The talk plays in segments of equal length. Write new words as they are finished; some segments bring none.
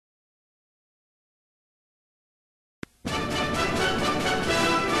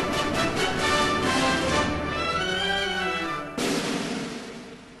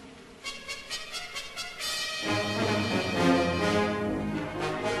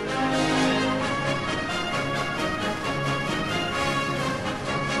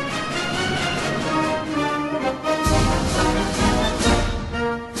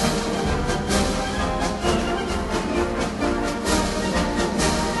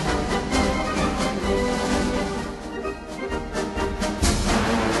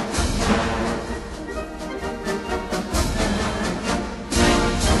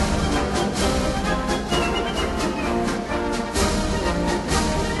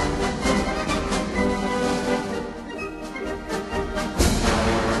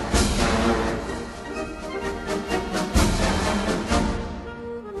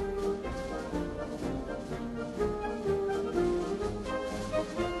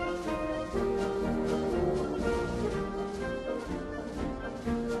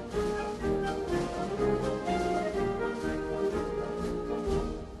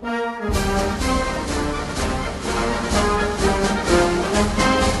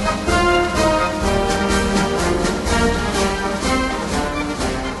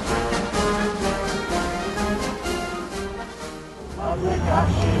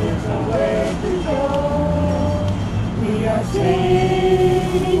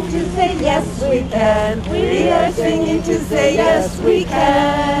we can. We are singing to say yes, we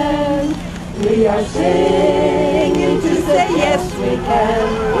can. We are singing to say yes, we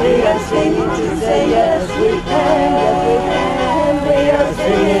can. We are singing to say yes, we can. Yes,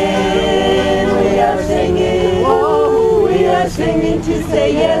 we can. We are singing. Oh, we are singing to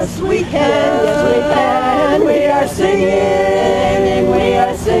say yes, we can. Yes, we can. We are singing. We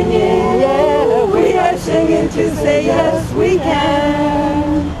are singing. Yeah, we are singing to say yes, we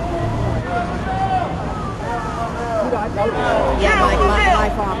can. Yeah, my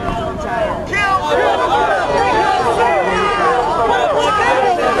father is in child.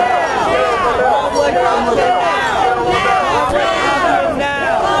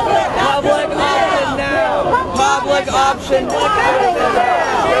 Public option now.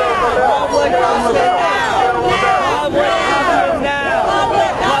 Public option now.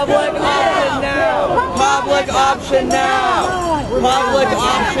 Public option now. Public option now. Public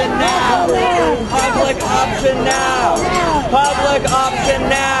option now. Public option now. Public option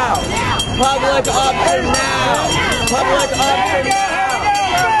now. Public option now. Public option now.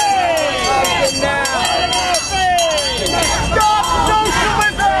 Option now. Stop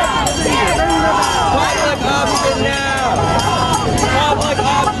socialism! Public option now. Public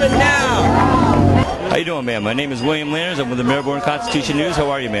option now. How you doing, ma'am? My name is William Landers. I'm with the Melbourne Constitution News. How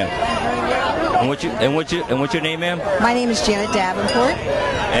are you, ma'am? And what's your name, ma'am? My name is Janet Davenport.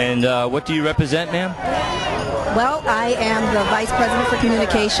 And what do you represent, ma'am? Well, I am the Vice President for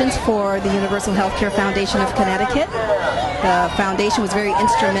Communications for the Universal Healthcare Foundation of Connecticut. The foundation was very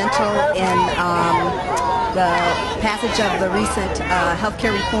instrumental in the passage of the recent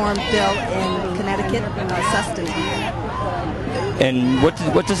healthcare reform bill in Connecticut, sustenance. And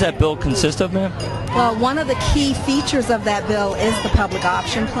what does that bill consist of, ma'am? Well, one of the key features of that bill is the public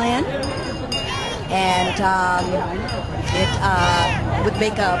option plan, and it would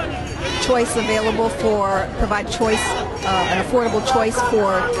make a choice available for, provide choice, an affordable choice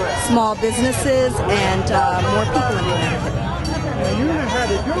for small businesses and more people in Connecticut.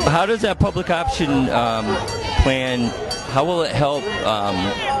 How does that public option plan, how will it help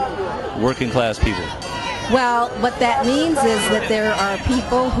working class people? Well, what that means is that there are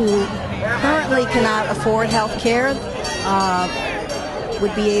people who currently cannot afford health care,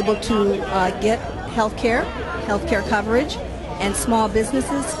 would be able to get health care coverage, and small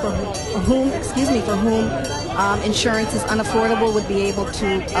businesses for whom insurance is unaffordable would be able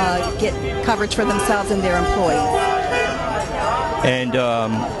to get coverage for themselves and their employees. And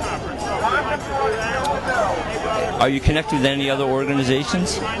are you connected with any other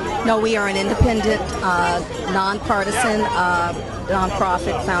organizations? No, we are an independent, nonpartisan,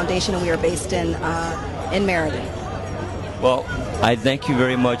 nonprofit foundation, and we are based in Meriden. Well, I thank you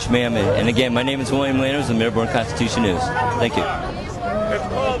very much, ma'am. And again, my name is William Landers of the Melbourne Constitution News. Thank you. It's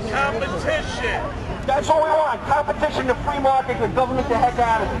called competition. That's what we want. Competition to free market, the government the heck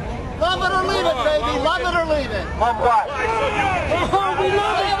out of it. Love it or leave it, baby. Love it or leave it. Love what? We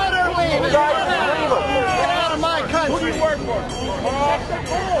love it or leave it. Guys, leave it. Get out of my country. Who do you work for?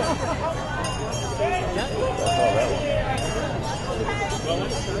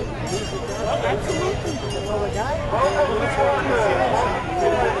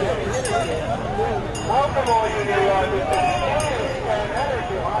 Welcome all you new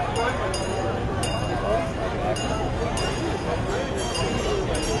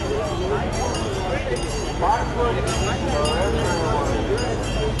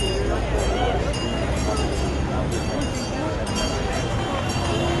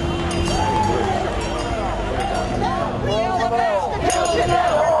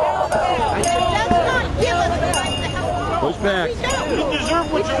Push back. You deserve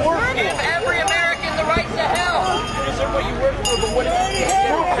what you work for. Give every American the right to health. You deserve what you work for, but what if you can't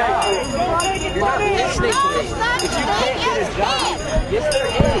get a job? You're not listening to me. If you can't get a job, yes there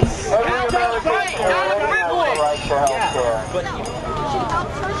is. That's right. Not a privilege. Yeah, but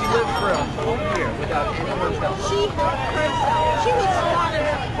she lived for a whole year without anyone's help. She helped herself. She was on a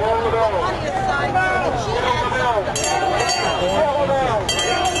money aside so that she had something. I was going to let that out.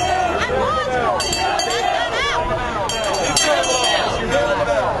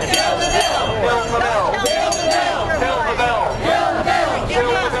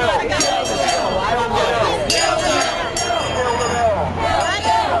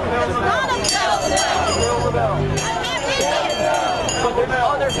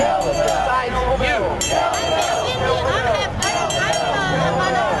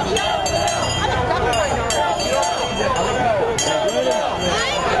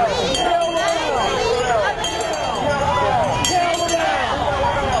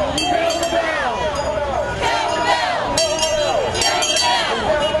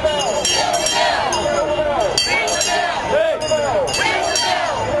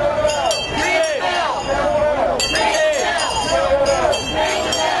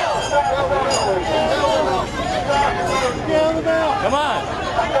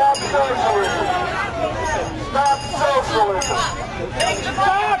 Stop socialism. Stop socialism.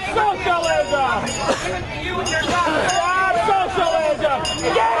 Stop socialism! Stop socialism!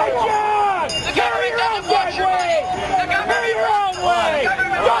 Get a job! Carry your own way! Carry your own way!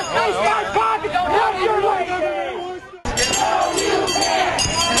 Just face my pockets! What you're lazy! No, you can't!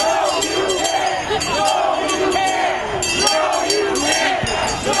 No, you can't! No, you can't!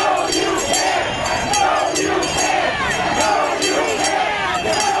 No, you can't! No, you can't! No, you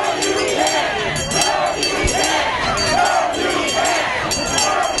can't! No, you can't! No, you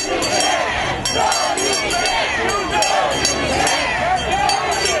can't! No, you can't! No, you can't!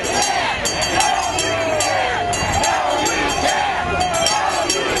 No, you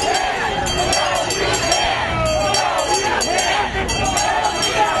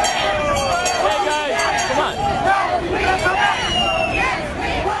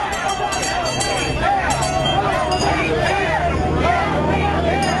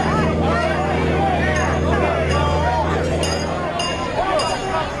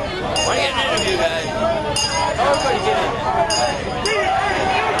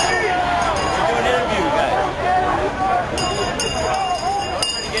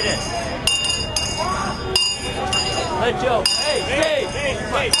Let Joe. Hey,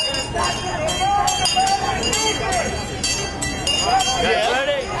 stay. Guys,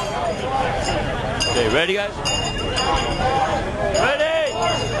 ready? Okay, ready, guys? Ready?